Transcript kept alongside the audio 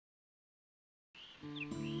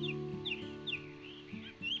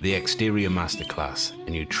The Exterior Masterclass, a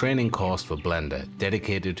new training course for Blender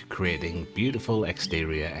dedicated to creating beautiful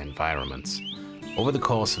exterior environments. Over the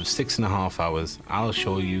course of 6.5 hours, I'll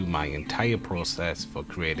show you my entire process for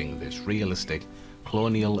creating this realistic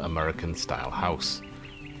colonial American style house.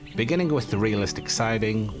 Beginning with the realistic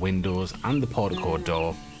siding, windows and the portico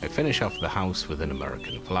door, I finish off the house with an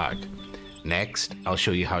American flag. Next, I'll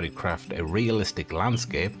show you how to craft a realistic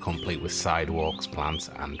landscape complete with sidewalks, plants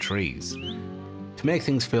and trees. To make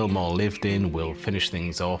things feel more lived in, we'll finish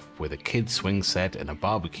things off with a kids swing set and a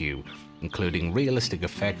barbecue, including realistic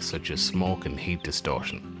effects such as smoke and heat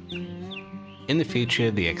distortion. In the future,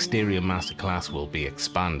 the Exterior Masterclass will be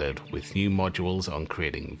expanded with new modules on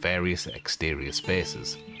creating various exterior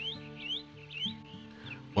spaces.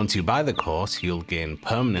 Once you buy the course, you'll gain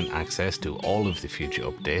permanent access to all of the future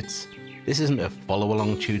updates. This isn't a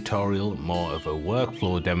follow-along tutorial, more of a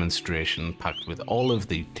workflow demonstration packed with all of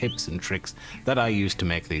the tips and tricks that I use to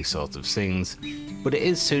make these sorts of scenes, but it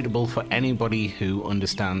is suitable for anybody who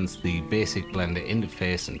understands the basic Blender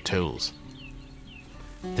interface and tools.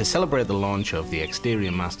 To celebrate the launch of the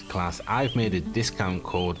Exterior Masterclass, I've made a discount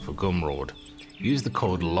code for Gumroad. Use the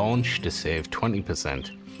code LAUNCH to save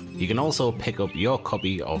 20%. You can also pick up your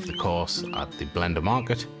copy of the course at the Blender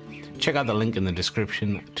Market. Check out the link in the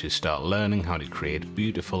description to start learning how to create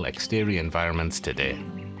beautiful exterior environments today.